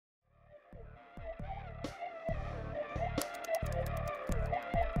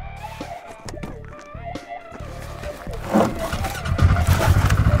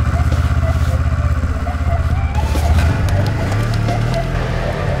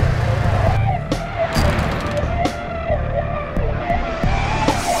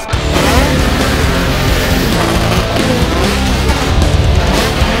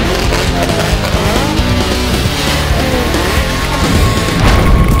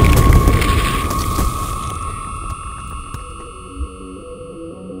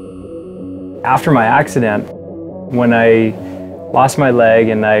After my accident, when I lost my leg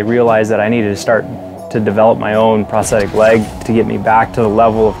and I realized that I needed to start to develop my own prosthetic leg to get me back to the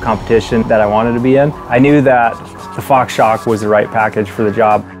level of competition that I wanted to be in, I knew that the Fox Shock was the right package for the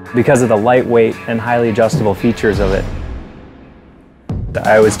job because of the lightweight and highly adjustable features of it.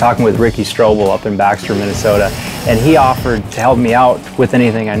 I was talking with Ricky Strobel up in Baxter, Minnesota, and he offered to help me out with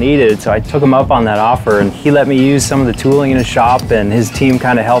anything I needed. So I took him up on that offer, and he let me use some of the tooling in his shop, and his team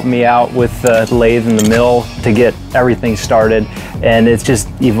kind of helped me out with the lathe and the mill to get everything started, and it's just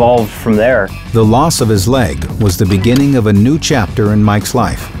evolved from there. The loss of his leg was the beginning of a new chapter in Mike's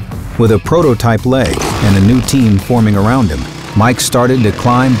life. With a prototype leg and a new team forming around him, Mike started to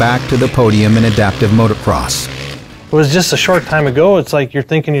climb back to the podium in adaptive motocross. It was just a short time ago. It's like you're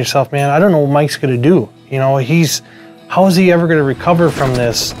thinking to yourself, man, I don't know what Mike's gonna do. You know, how is he ever gonna recover from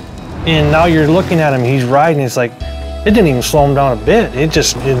this? And now you're looking at him, he's riding, it's like, it didn't even slow him down a bit. It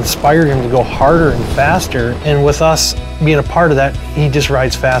just inspired him to go harder and faster. And with us being a part of that, he just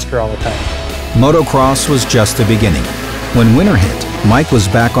rides faster all the time. Motocross was just the beginning. When winter hit, Mike was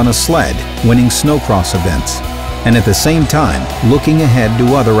back on a sled, winning snowcross events, and at the same time, looking ahead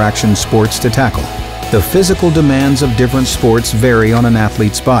to other action sports to tackle. The physical demands of different sports vary on an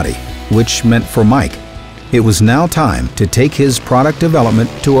athlete's body, which meant for Mike, it was now time to take his product development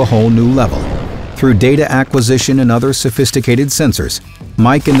to a whole new level. Through data acquisition and other sophisticated sensors,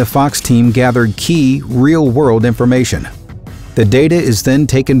 Mike and the Fox team gathered key, real-world information. The data is then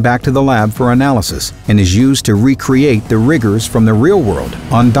taken back to the lab for analysis and is used to recreate the rigors from the real world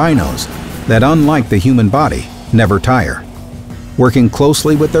on dynos that, unlike the human body, never tire. Working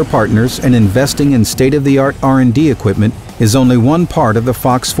closely with their partners and investing in state-of-the-art R&D equipment is only one part of the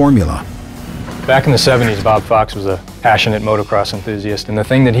Fox formula. Back in the 70s, Bob Fox was a passionate motocross enthusiast, and the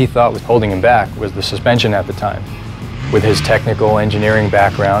thing that he thought was holding him back was the suspension at the time. With his technical engineering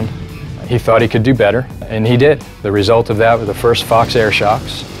background, he thought he could do better, and he did. The result of that were the first Fox air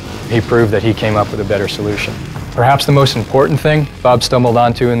shocks. He proved that he came up with a better solution. Perhaps the most important thing Bob stumbled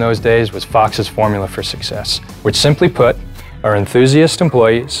onto in those days was Fox's formula for success, which simply put, are enthusiast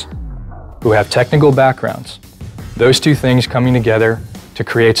employees who have technical backgrounds. Those two things coming together to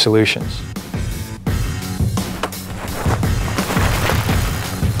create solutions.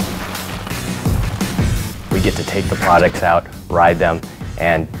 We get to take the products out, ride them,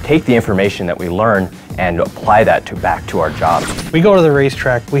 and take the information that we learn and apply that back to our jobs. We go to the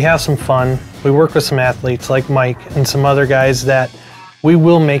racetrack, we have some fun, we work with some athletes like Mike and some other guys that we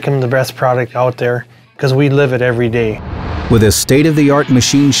will make them the best product out there because we live it every day. With a state-of-the-art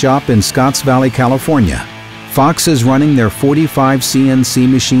machine shop in Scotts Valley, California, Fox is running their 45 CNC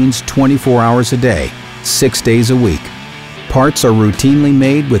machines 24 hours a day, 6 days a week. Parts are routinely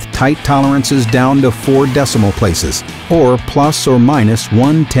made with tight tolerances down to 4 decimal places, or plus or minus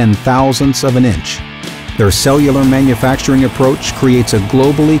 1/10,000th of an inch. Their cellular manufacturing approach creates a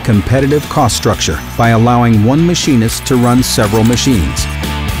globally competitive cost structure by allowing one machinist to run several machines.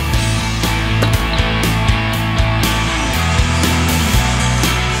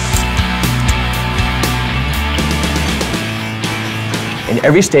 In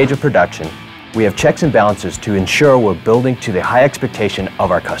every stage of production, we have checks and balances to ensure we're building to the high expectation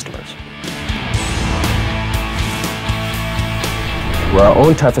of our customers. We're our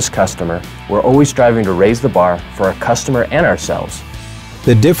own toughest customer. We're always striving to raise the bar for our customer and ourselves.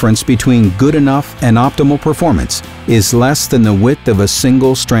 The difference between good enough and optimal performance is less than the width of a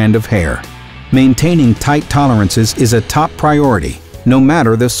single strand of hair. Maintaining tight tolerances is a top priority, no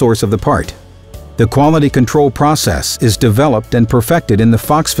matter the source of the part. The quality control process is developed and perfected in the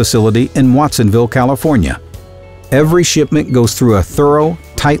Fox facility in Watsonville, California. Every shipment goes through a thorough,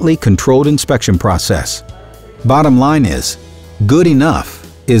 tightly controlled inspection process. Bottom line is, good enough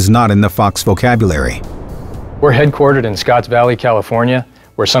is not in the Fox vocabulary. We're headquartered in Scotts Valley, California,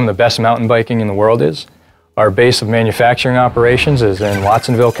 where some of the best mountain biking in the world is. Our base of manufacturing operations is in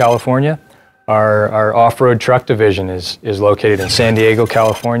Watsonville, California. Our off-road truck division is located in San Diego,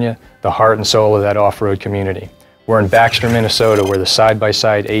 California, the heart and soul of that off-road community. We're in Baxter, Minnesota, where the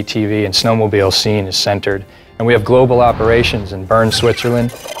side-by-side ATV and snowmobile scene is centered, and we have global operations in Bern,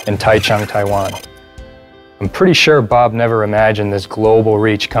 Switzerland, and Taichung, Taiwan. I'm pretty sure Bob never imagined this global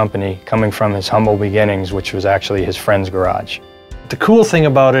reach company coming from his humble beginnings, which was actually his friend's garage. The cool thing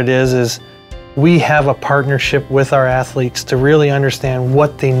about it is we have a partnership with our athletes to really understand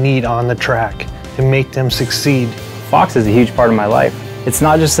what they need on the track to make them succeed. Fox is a huge part of my life. It's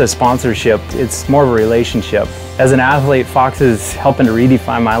not just a sponsorship, it's more of a relationship. As an athlete, Fox is helping to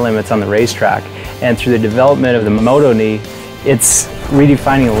redefine my limits on the racetrack, and through the development of the Moto Knee, it's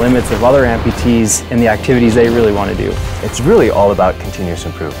redefining the limits of other amputees in the activities they really want to do. It's really all about continuous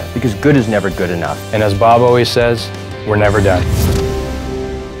improvement because good is never good enough. And as Bob always says, we're never done.